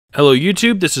Hello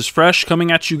YouTube, this is Fresh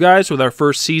coming at you guys with our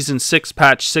first Season 6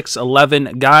 Patch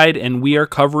 6.11 guide, and we are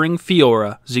covering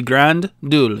Fiora, the Grand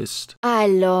Duelist. I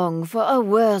long for a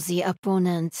worthy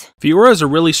opponent. Fiora is a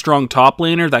really strong top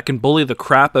laner that can bully the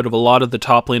crap out of a lot of the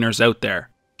top laners out there.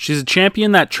 She's a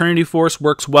champion that Trinity Force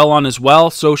works well on as well,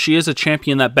 so she is a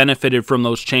champion that benefited from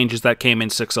those changes that came in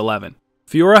 6.11.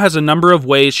 Fiora has a number of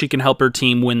ways she can help her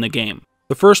team win the game.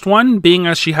 The first one, being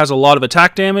as she has a lot of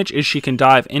attack damage, is she can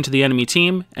dive into the enemy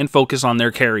team and focus on their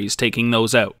carries, taking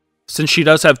those out. Since she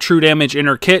does have true damage in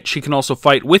her kit, she can also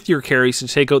fight with your carries to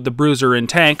take out the bruiser and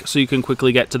tank so you can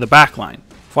quickly get to the backline.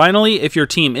 Finally, if your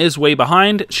team is way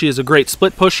behind, she is a great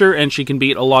split pusher and she can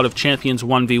beat a lot of champions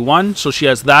 1v1, so she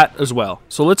has that as well.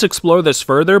 So let's explore this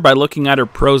further by looking at her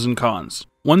pros and cons.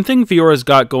 One thing Fiora's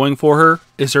got going for her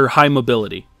is her high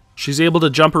mobility. She's able to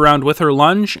jump around with her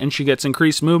lunge, and she gets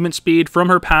increased movement speed from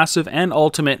her passive and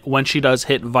ultimate when she does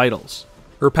hit vitals.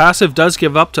 Her passive does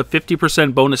give up to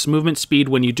 50% bonus movement speed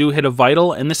when you do hit a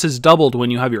vital, and this is doubled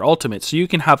when you have your ultimate, so you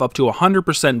can have up to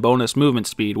 100% bonus movement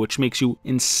speed, which makes you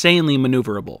insanely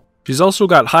maneuverable. She's also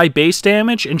got high base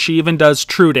damage, and she even does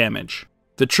true damage.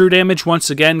 The true damage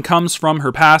once again comes from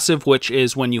her passive, which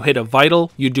is when you hit a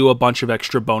vital, you do a bunch of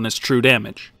extra bonus true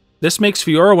damage. This makes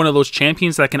Fiora one of those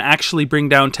champions that can actually bring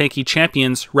down tanky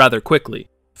champions rather quickly.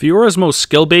 Fiora's most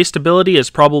skill-based ability is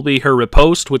probably her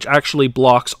riposte, which actually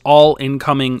blocks all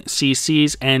incoming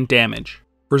CCs and damage.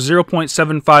 For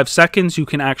 0.75 seconds, you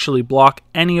can actually block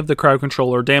any of the crowd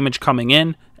control or damage coming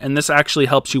in, and this actually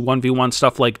helps you 1v1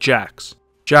 stuff like Jax.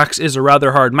 Jax is a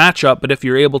rather hard matchup, but if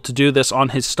you're able to do this on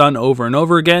his stun over and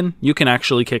over again, you can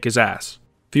actually kick his ass.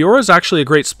 Fiora is actually a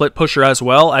great split pusher as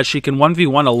well, as she can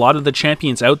 1v1 a lot of the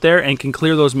champions out there and can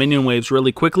clear those minion waves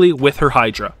really quickly with her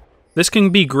Hydra. This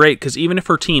can be great because even if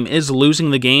her team is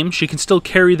losing the game, she can still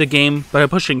carry the game by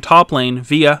pushing top lane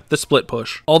via the split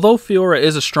push. Although Fiora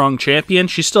is a strong champion,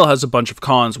 she still has a bunch of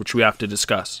cons which we have to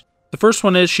discuss. The first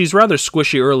one is she's rather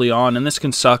squishy early on, and this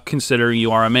can suck considering you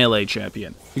are a melee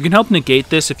champion. You can help negate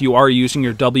this if you are using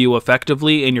your W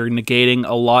effectively and you're negating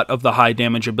a lot of the high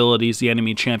damage abilities the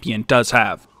enemy champion does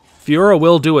have. Fiora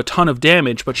will do a ton of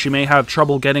damage, but she may have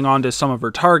trouble getting onto some of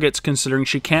her targets considering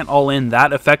she can't all-in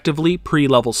that effectively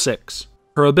pre-level 6.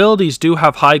 Her abilities do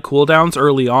have high cooldowns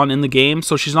early on in the game,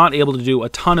 so she's not able to do a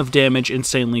ton of damage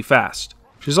insanely fast.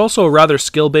 She's also a rather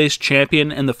skill-based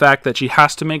champion in the fact that she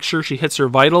has to make sure she hits her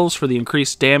vitals for the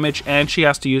increased damage, and she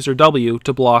has to use her W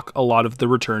to block a lot of the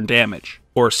return damage.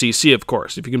 Or CC, of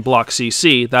course. If you can block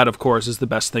CC, that of course is the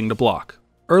best thing to block.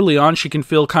 Early on, she can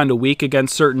feel kinda weak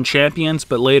against certain champions,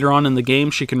 but later on in the game,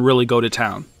 she can really go to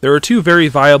town. There are two very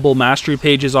viable mastery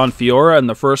pages on Fiora, and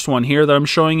the first one here that I'm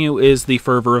showing you is the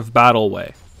Fervor of Battle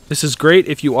way. This is great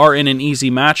if you are in an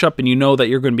easy matchup and you know that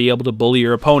you're going to be able to bully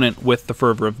your opponent with the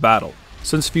Fervor of Battle.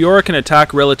 Since Fiora can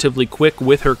attack relatively quick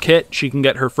with her kit, she can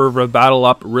get her Fervor of Battle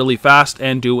up really fast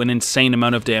and do an insane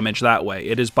amount of damage that way.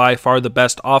 It is by far the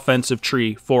best offensive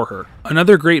tree for her.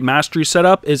 Another great mastery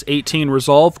setup is 18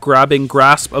 Resolve, grabbing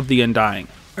Grasp of the Undying.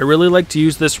 I really like to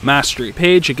use this mastery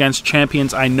page against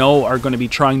champions I know are going to be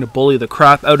trying to bully the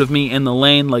crap out of me in the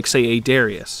lane, like say a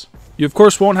Darius. You of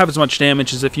course won't have as much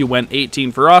damage as if you went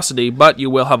 18 Ferocity, but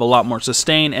you will have a lot more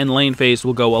sustain and lane phase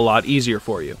will go a lot easier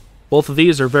for you. Both of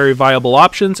these are very viable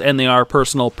options, and they are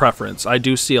personal preference. I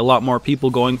do see a lot more people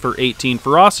going for 18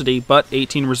 Ferocity, but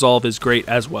 18 Resolve is great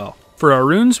as well. For our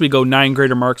runes, we go 9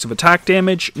 greater marks of attack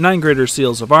damage, 9 greater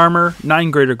seals of armor,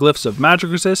 9 greater glyphs of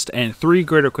magic resist, and 3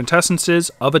 greater quintessences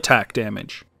of attack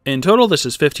damage. In total, this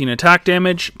is 15 attack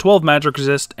damage, 12 magic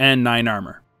resist, and 9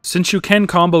 armor. Since you can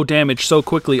combo damage so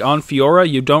quickly on Fiora,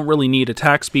 you don't really need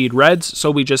attack speed reds, so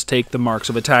we just take the marks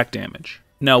of attack damage.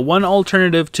 Now, one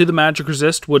alternative to the magic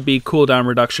resist would be cooldown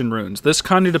reduction runes. This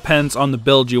kinda depends on the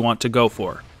build you want to go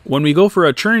for. When we go for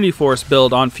a Trinity Force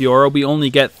build on Fiora, we only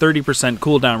get 30%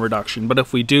 cooldown reduction, but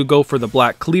if we do go for the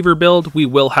Black Cleaver build, we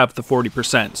will have the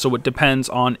 40%, so it depends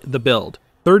on the build.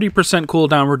 30%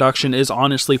 cooldown reduction is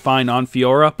honestly fine on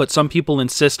Fiora, but some people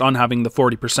insist on having the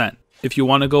 40%. If you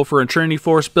want to go for a Trinity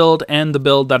Force build and the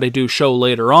build that I do show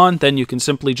later on, then you can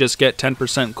simply just get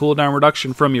 10% cooldown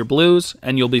reduction from your blues,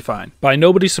 and you'll be fine. By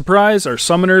nobody's surprise, our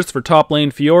summoners for top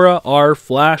lane Fiora are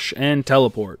Flash and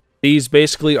Teleport. These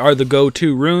basically are the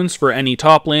go-to runes for any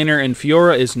top laner, and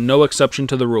Fiora is no exception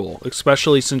to the rule,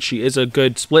 especially since she is a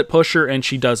good split pusher and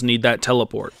she does need that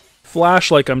teleport.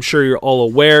 Flash, like I'm sure you're all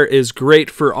aware, is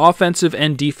great for offensive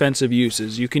and defensive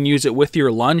uses. You can use it with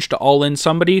your lunge to all-in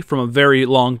somebody from a very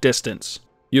long distance.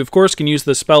 You of course can use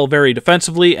the spell very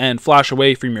defensively and flash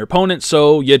away from your opponent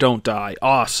so you don't die.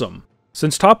 Awesome.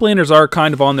 Since top laners are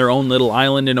kind of on their own little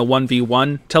island in a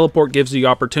 1v1, Teleport gives you the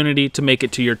opportunity to make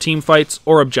it to your team fights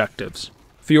or objectives.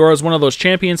 Fiora is one of those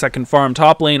champions that can farm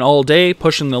top lane all day,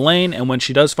 pushing the lane, and when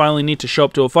she does finally need to show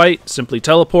up to a fight, simply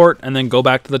teleport and then go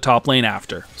back to the top lane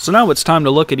after. So now it's time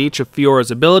to look at each of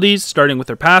Fiora's abilities, starting with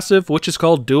her passive, which is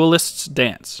called Duelist's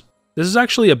Dance. This is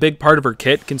actually a big part of her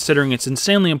kit, considering it's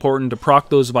insanely important to proc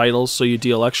those vitals so you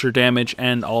deal extra damage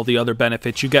and all the other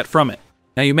benefits you get from it.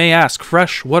 Now you may ask,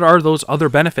 Fresh, what are those other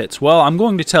benefits? Well, I'm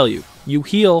going to tell you. You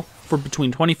heal for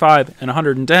between 25 and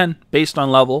 110 based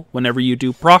on level whenever you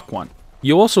do proc one.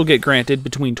 You also get granted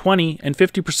between 20 and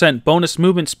 50% bonus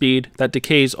movement speed that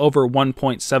decays over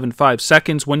 1.75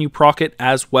 seconds when you proc it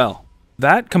as well.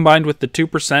 That, combined with the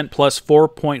 2% plus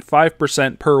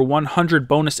 4.5% per 100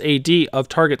 bonus AD of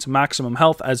target's maximum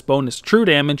health as bonus true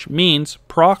damage, means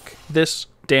proc this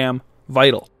damn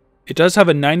vital. It does have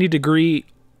a 90-degree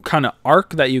kind of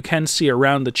arc that you can see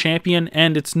around the champion,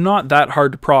 and it's not that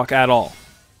hard to proc at all.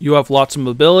 You have lots of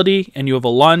mobility, and you have a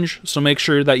lunge, so make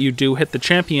sure that you do hit the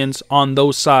champions on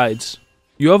those sides.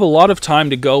 You have a lot of time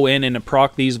to go in and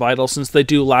proc these vitals since they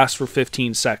do last for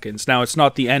 15 seconds. Now, it's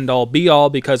not the end-all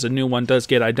be-all because a new one does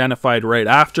get identified right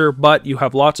after, but you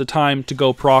have lots of time to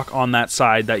go proc on that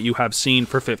side that you have seen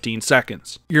for 15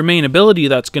 seconds. Your main ability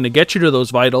that's going to get you to those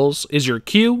vitals is your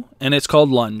Q, and it's called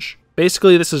Lunge.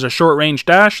 Basically, this is a short-range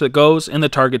dash that goes in the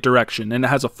target direction, and it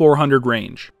has a 400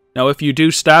 range. Now, if you do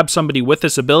stab somebody with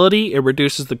this ability, it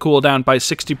reduces the cooldown by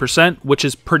 60%, which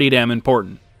is pretty damn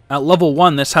important. At level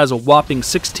 1, this has a whopping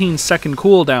 16-second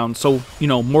cooldown, so,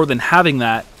 more than having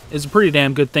that is a pretty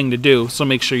damn good thing to do, so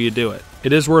make sure you do it.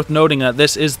 It is worth noting that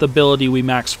this is the ability we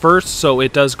max first, so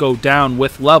it does go down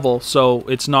with level, so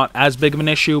it's not as big of an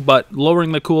issue, but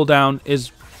lowering the cooldown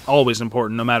is always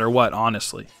important no matter what,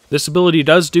 honestly. This ability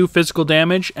does do physical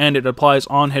damage, and it applies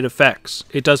on-hit effects.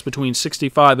 It does between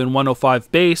 65 and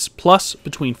 105 base, plus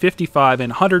between 55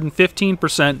 and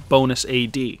 115% bonus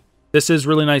AD. This is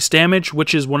really nice damage,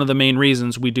 which is one of the main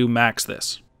reasons we do max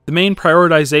this. The main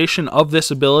prioritization of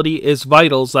this ability is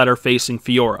vitals that are facing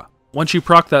Fiora. Once you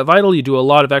proc that vital, you do a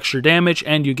lot of extra damage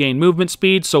and you gain movement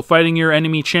speed, so fighting your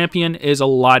enemy champion is a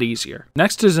lot easier.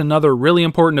 Next is another really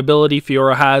important ability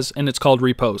Fiora has, and it's called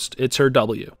Repost. It's her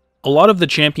W. A lot of the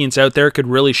champions out there could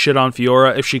really shit on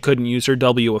Fiora if she couldn't use her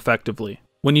W effectively.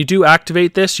 When you do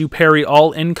activate this, you parry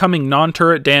all incoming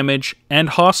non-turret damage and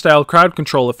hostile crowd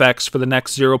control effects for the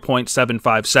next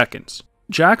 0.75 seconds.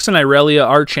 Jax and Irelia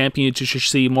are champions you should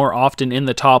see more often in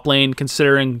the top lane,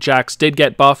 considering Jax did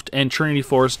get buffed and Trinity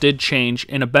Force did change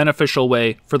in a beneficial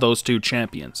way for those two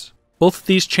champions. Both of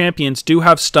these champions do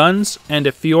have stuns, and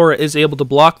if Fiora is able to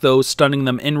block those, stunning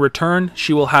them in return,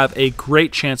 she will have a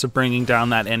great chance of bringing down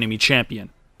that enemy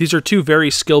champion. These are two very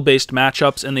skill-based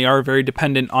matchups, and they are very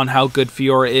dependent on how good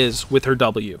Fiora is with her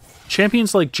W.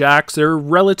 Champions like Jax, they're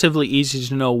relatively easy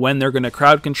to know when they're going to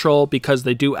crowd control because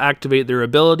they do activate their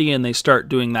ability and they start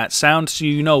doing that sound, so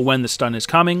you know when the stun is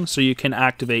coming, so you can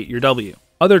activate your W.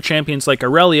 Other champions like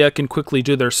Irelia can quickly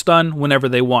do their stun whenever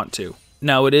they want to.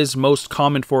 Now, it is most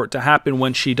common for it to happen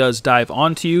when she does dive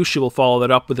onto you. She will follow that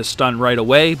up with a stun right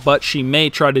away, but she may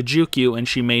try to juke you and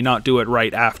she may not do it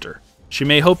right after. She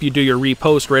may hope you do your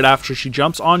repost right after she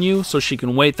jumps on you so she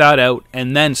can wait that out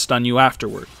and then stun you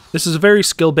afterward. This is a very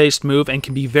skill-based move and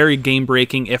can be very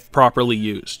game-breaking if properly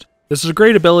used. This is a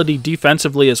great ability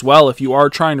defensively as well. If you are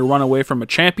trying to run away from a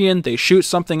champion, they shoot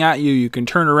something at you, you can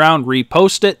turn around,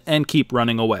 repost it, and keep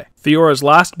running away. Fiora's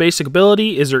last basic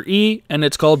ability is her E, and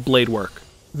it's called Blade Work.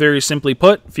 Very simply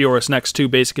put, Fiora's next two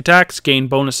basic attacks gain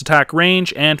bonus attack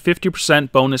range and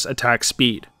 50% bonus attack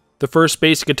speed. The first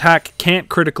basic attack can't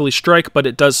critically strike, but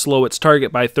it does slow its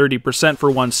target by 30%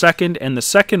 for 1 second, and the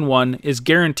second one is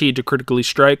guaranteed to critically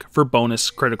strike for bonus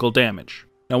critical damage.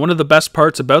 Now, one of the best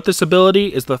parts about this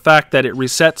ability is the fact that it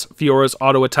resets Fiora's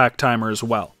auto attack timer as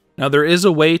well. Now, there is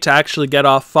a way to actually get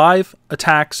off 5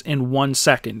 attacks in 1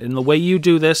 second, and the way you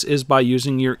do this is by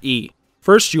using your E.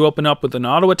 First, you open up with an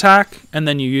auto attack, and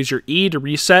then you use your E to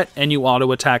reset, and you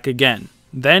auto attack again.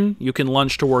 Then, you can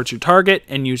lunge towards your target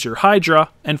and use your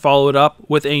Hydra, and follow it up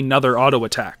with another auto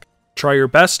attack. Try your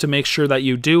best to make sure that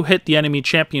you do hit the enemy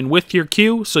champion with your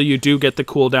Q, so you do get the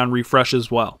cooldown refresh as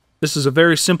well. This is a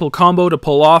very simple combo to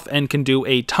pull off and can do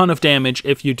a ton of damage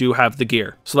if you do have the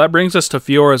gear. So that brings us to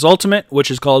Fiora's ultimate, which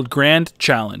is called Grand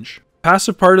Challenge.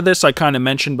 Passive part of this I kind of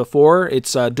mentioned before.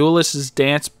 It's Duelist's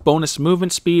Dance bonus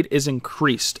movement speed is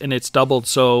increased and it's doubled,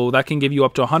 so that can give you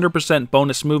up to 100%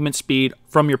 bonus movement speed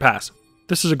from your passive.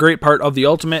 This is a great part of the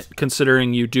ultimate,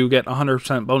 considering you do get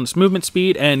 100% bonus movement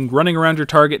speed, and running around your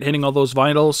target hitting all those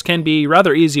vitals can be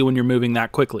rather easy when you're moving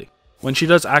that quickly. When she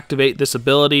does activate this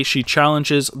ability, she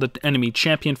challenges the enemy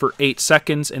champion for 8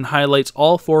 seconds and highlights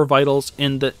all 4 vitals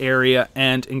in the area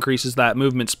and increases that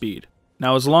movement speed.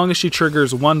 Now, as long as she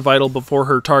triggers one vital before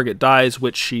her target dies,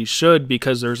 which she should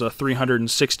because there's a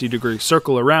 360-degree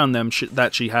circle around them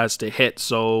that she has to hit,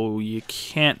 so you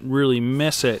can't really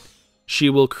miss it, she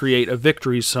will create a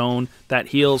victory zone that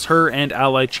heals her and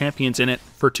allied champions in it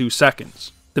for 2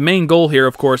 seconds. The main goal here,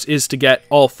 of course, is to get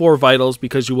all 4 vitals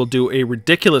because you will do a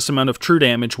ridiculous amount of true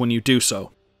damage when you do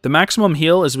so. The maximum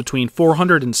heal is between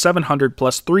 400 and 700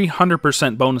 plus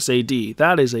 300% bonus AD.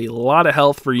 That is a lot of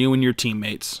health for you and your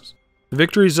teammates. The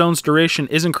victory zone's duration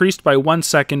is increased by 1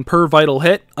 second per vital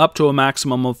hit, up to a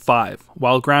maximum of 5.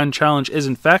 While Grand Challenge is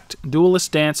in effect,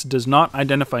 Duelist Dance does not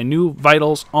identify new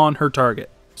vitals on her target.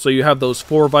 So you have those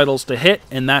 4 vitals to hit,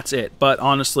 and that's it. But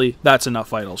honestly, that's enough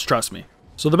vitals, trust me.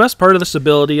 So the best part of this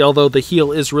ability, although the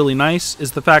heal is really nice,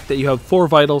 is the fact that you have 4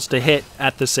 vitals to hit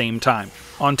at the same time.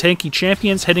 On tanky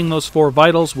champions, hitting those 4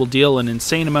 vitals will deal an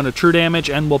insane amount of true damage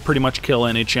and will pretty much kill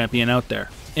any champion out there.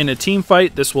 In a team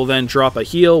fight, this will then drop a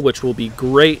heal, which will be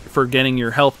great for getting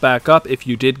your health back up if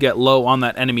you did get low on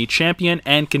that enemy champion,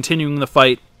 and continuing the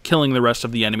fight, killing the rest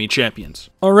of the enemy champions.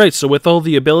 Alright, so with all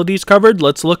the abilities covered,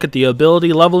 let's look at the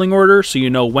ability leveling order so you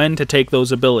know when to take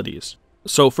those abilities.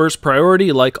 So first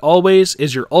priority, like always,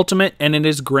 is your ultimate, and it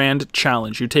is Grand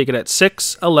Challenge. You take it at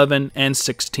 6, 11, and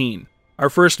 16. Our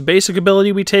first basic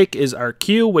ability we take is our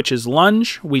Q, which is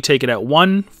Lunge. We take it at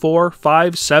 1, 4,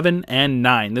 5, 7, and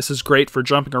 9. This is great for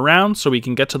jumping around so we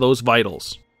can get to those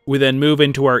vitals. We then move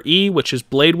into our E, which is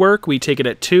Blade Work. We take it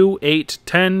at 2, 8,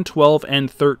 10, 12, and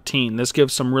 13. This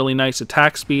gives some really nice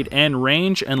attack speed and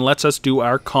range and lets us do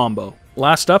our combo.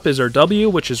 Last up is our W,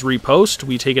 which is Repost.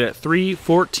 We take it at 3,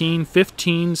 14,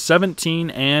 15, 17,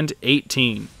 and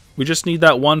 18. We just need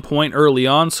that 1 point early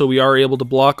on so we are able to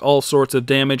block all sorts of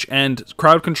damage and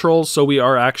crowd controls so we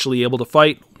are actually able to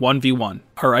fight 1v1.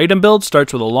 Our item build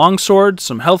starts with a longsword,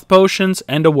 some health potions,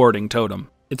 and a warding totem.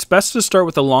 It's best to start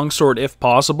with a longsword if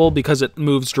possible because it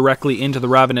moves directly into the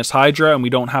Ravenous Hydra and we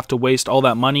don't have to waste all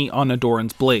that money on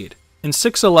Adoran's Blade. In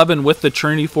 6.11 with the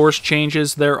Trinity Force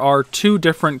changes, there are 2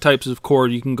 different types of core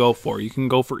you can go for. You can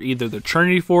go for either the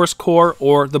Trinity Force core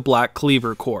or the Black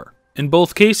Cleaver core. In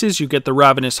both cases, you get the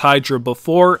Ravenous Hydra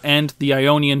before and the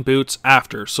Ionian Boots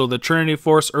after. So the Trinity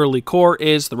Force early core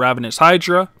is the Ravenous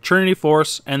Hydra, Trinity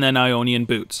Force, and then Ionian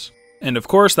Boots. And of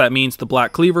course, that means the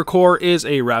Black Cleaver core is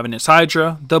a Ravenous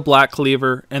Hydra, the Black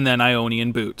Cleaver, and then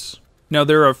Ionian Boots. Now,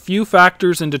 there are a few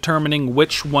factors in determining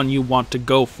which one you want to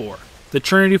go for. The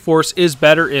Trinity Force is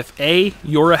better if A,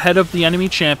 you're ahead of the enemy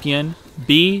champion,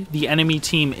 B, the enemy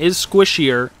team is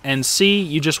squishier, and C,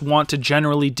 you just want to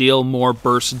generally deal more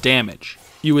burst damage.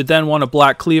 You would then want a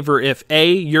Black Cleaver if A,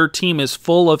 your team is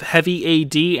full of heavy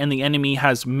AD and the enemy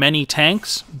has many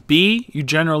tanks, B, you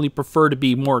generally prefer to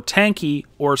be more tanky,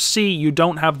 or C, you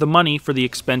don't have the money for the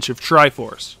expensive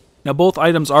Triforce. Now both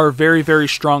items are very, very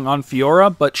strong on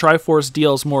Fiora, but Triforce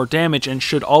deals more damage and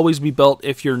should always be built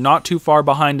if you're not too far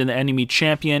behind an enemy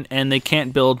champion and they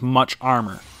can't build much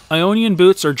armor. Ionian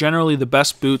Boots are generally the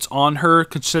best boots on her,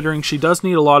 considering she does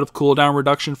need a lot of cooldown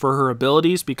reduction for her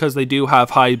abilities because they do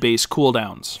have high base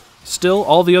cooldowns. Still,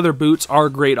 all the other boots are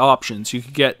great options. You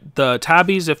could get the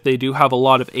Tabbies if they do have a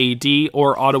lot of AD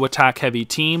or auto attack heavy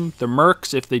team, the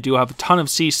Mercs if they do have a ton of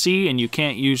CC and you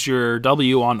can't use your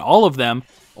W on all of them,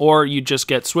 or you just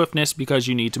get Swiftness because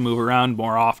you need to move around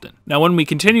more often. Now when we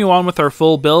continue on with our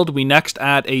full build, we next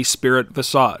add a Spirit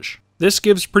Visage. This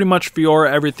gives pretty much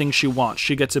Fiora everything she wants.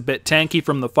 She gets a bit tanky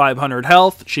from the 500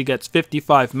 health, she gets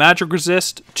 55 magic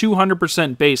resist,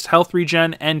 200% base health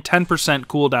regen, and 10%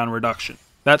 cooldown reduction.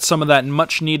 That's some of that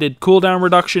much needed cooldown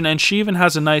reduction, and she even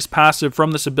has a nice passive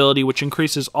from this ability which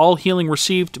increases all healing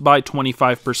received by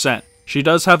 25%. She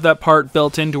does have that part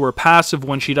built into her passive.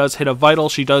 When she does hit a vital,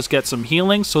 she does get some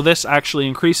healing, so this actually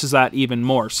increases that even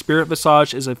more. Spirit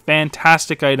Visage is a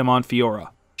fantastic item on Fiora.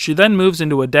 She then moves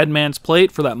into a Dead Man's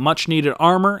Plate for that much needed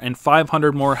armor and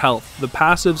 500 more health. The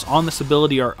passives on this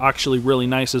ability are actually really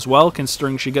nice as well,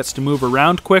 considering she gets to move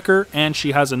around quicker, and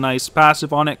she has a nice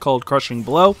passive on it called Crushing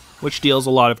Blow, which deals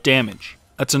a lot of damage.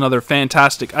 That's another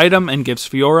fantastic item and gives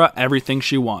Fiora everything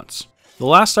she wants. The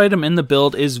last item in the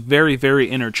build is very, very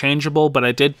interchangeable, but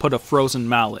I did put a Frozen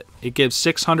Mallet. It gives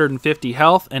 650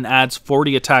 health and adds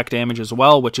 40 attack damage as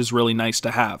well, which is really nice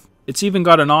to have. It's even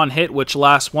got an on-hit which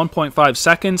lasts 1.5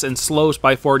 seconds and slows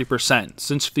by 40%.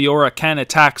 Since Fiora can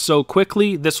attack so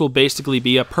quickly, this will basically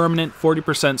be a permanent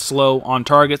 40% slow on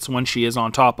targets when she is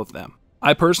on top of them.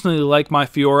 I personally like my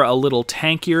Fiora a little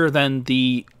tankier than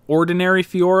the ordinary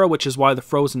Fiora, which is why the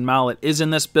Frozen Mallet is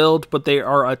in this build, but there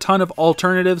are a ton of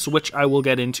alternatives which I will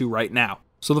get into right now.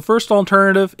 So the first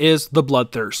alternative is the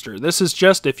Bloodthirster. This is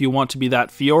just if you want to be that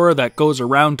Fiora that goes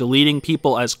around deleting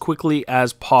people as quickly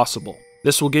as possible.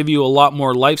 This will give you a lot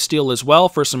more lifesteal as well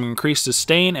for some increased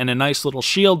sustain and a nice little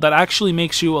shield that actually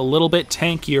makes you a little bit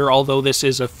tankier, although this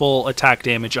is a full attack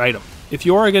damage item. If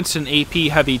you are against an AP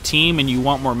heavy team and you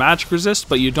want more magic resist,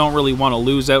 but you don't really want to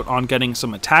lose out on getting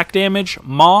some attack damage,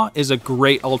 Maw is a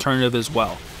great alternative as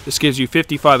well. This gives you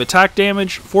 55 attack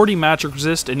damage, 40 magic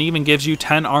resist, and even gives you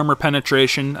 10 armor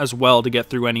penetration as well to get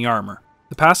through any armor.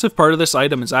 The passive part of this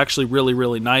item is actually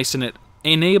really nice, and it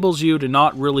enables you to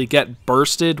not really get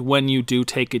bursted when you do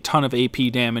take a ton of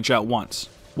AP damage at once.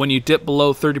 When you dip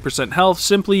below 30% health,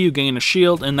 simply you gain a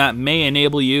shield, and that may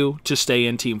enable you to stay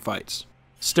in team fights.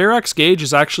 Sterak's Gauge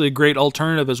is actually a great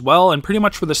alternative as well, and pretty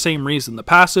much for the same reason. The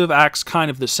passive acts kind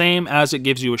of the same, as it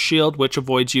gives you a shield which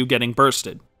avoids you getting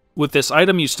bursted. With this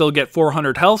item you still get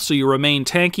 400 health, so you remain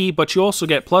tanky, but you also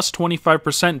get plus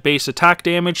 25% base attack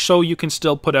damage, so you can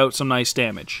still put out some nice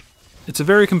damage. It's a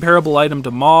very comparable item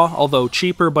to Maw, although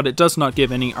cheaper, but it does not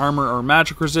give any armor or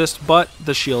magic resist, but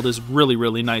the shield is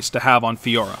really nice to have on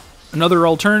Fiora. Another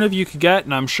alternative you could get,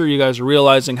 and I'm sure you guys are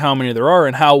realizing how many there are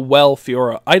and how well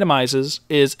Fiora itemizes,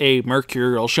 is a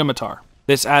Mercurial Scimitar.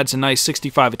 This adds a nice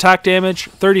 65 attack damage,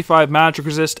 35 magic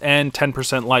resist, and 10%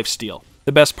 lifesteal.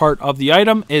 The best part of the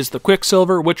item is the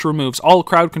Quicksilver, which removes all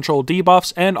crowd control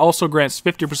debuffs and also grants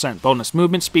 50% bonus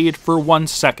movement speed for 1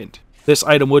 second. This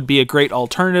item would be a great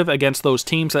alternative against those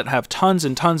teams that have tons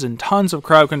and tons of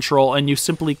crowd control and you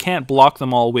simply can't block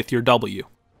them all with your W.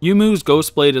 Yumu's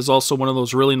Ghostblade is also one of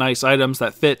those really nice items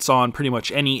that fits on pretty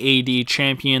much any AD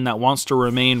champion that wants to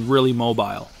remain really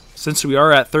mobile. Since we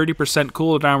are at 30%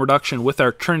 cooldown reduction with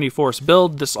our Trinity Force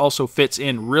build, this also fits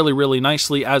in really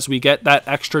nicely as we get that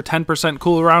extra 10%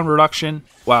 cooldown reduction.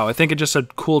 Wow, I think it just said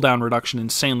cooldown reduction,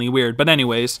 insanely weird. But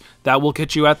anyways, that will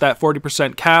get you at that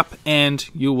 40% cap and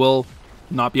you will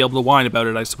not be able to whine about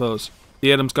it, I suppose.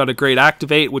 The item's got a great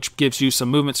activate, which gives you some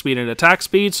movement speed and attack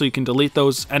speed, so you can delete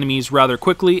those enemies rather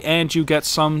quickly, and you get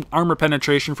some armor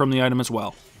penetration from the item as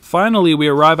well. Finally, we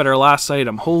arrive at our last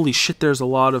item. Holy shit, there's a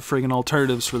lot of friggin'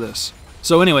 alternatives for this.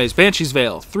 So anyways, Banshee's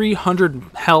Veil, 300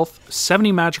 health,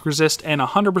 70 magic resist, and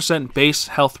 100% base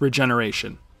health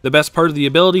regeneration. The best part of the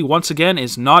ability, once again,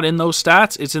 is not in those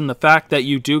stats, it's in the fact that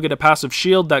you do get a passive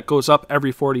shield that goes up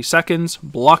every 40 seconds,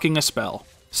 blocking a spell.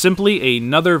 Simply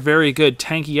another very good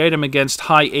tanky item against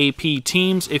high AP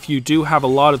teams if you do have a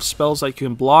lot of spells that you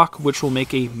can block, which will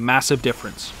make a massive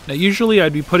difference. Now usually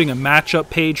I'd be putting a matchup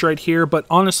page right here, but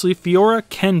honestly Fiora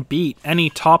can beat any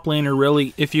top laner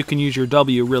really if you can use your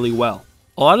W really well.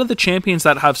 A lot of the champions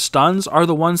that have stuns are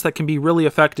the ones that can be really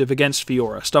effective against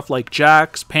Fiora. Stuff like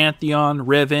Jax, Pantheon,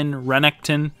 Riven,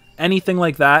 Renekton, anything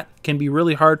like that can be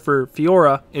really hard for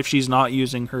Fiora if she's not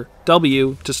using her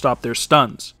W to stop their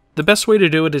stuns. The best way to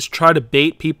do it is try to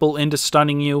bait people into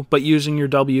stunning you, but using your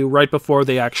W right before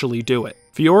they actually do it.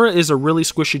 Fiora is a really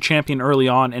squishy champion early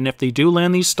on, and if they do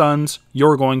land these stuns,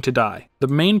 you're going to die. The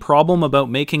main problem about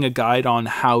making a guide on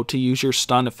how to use your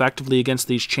stun effectively against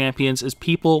these champions is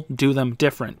people do them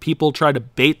different. People try to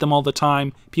bait them all the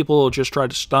time, people will just try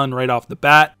to stun right off the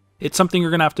bat. It's something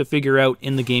you're going to have to figure out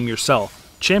in the game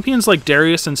yourself. Champions like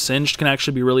Darius and Singed can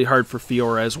actually be really hard for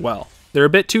Fiora as well. They're a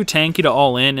bit too tanky to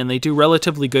all in, and they do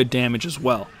relatively good damage as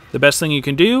well. The best thing you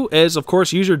can do is, of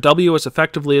course, use your W as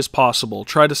effectively as possible.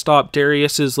 Try to stop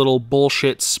Darius's little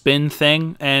bullshit spin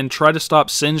thing, and try to stop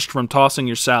Singed from tossing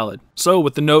your salad. So,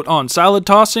 with the note on salad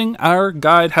tossing, our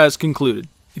guide has concluded.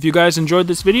 If you guys enjoyed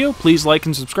this video, please like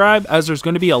and subscribe, as there's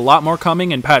going to be a lot more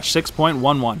coming in patch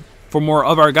 6.11. For more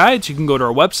of our guides, you can go to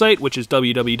our website, which is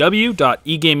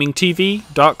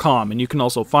www.egamingtv.com, and you can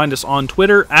also find us on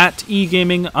Twitter at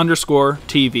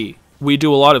egaming_TV. We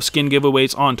do a lot of skin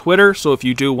giveaways on Twitter, so if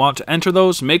you do want to enter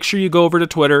those, make sure you go over to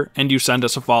Twitter and you send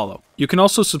us a follow. You can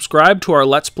also subscribe to our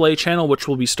Let's Play channel, which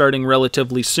will be starting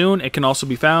relatively soon. It can also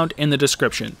be found in the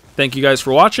description. Thank you guys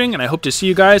for watching, and I hope to see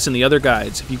you guys in the other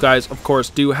guides. If you guys, of course,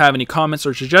 do have any comments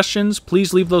or suggestions,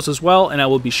 please leave those as well, and I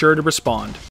will be sure to respond.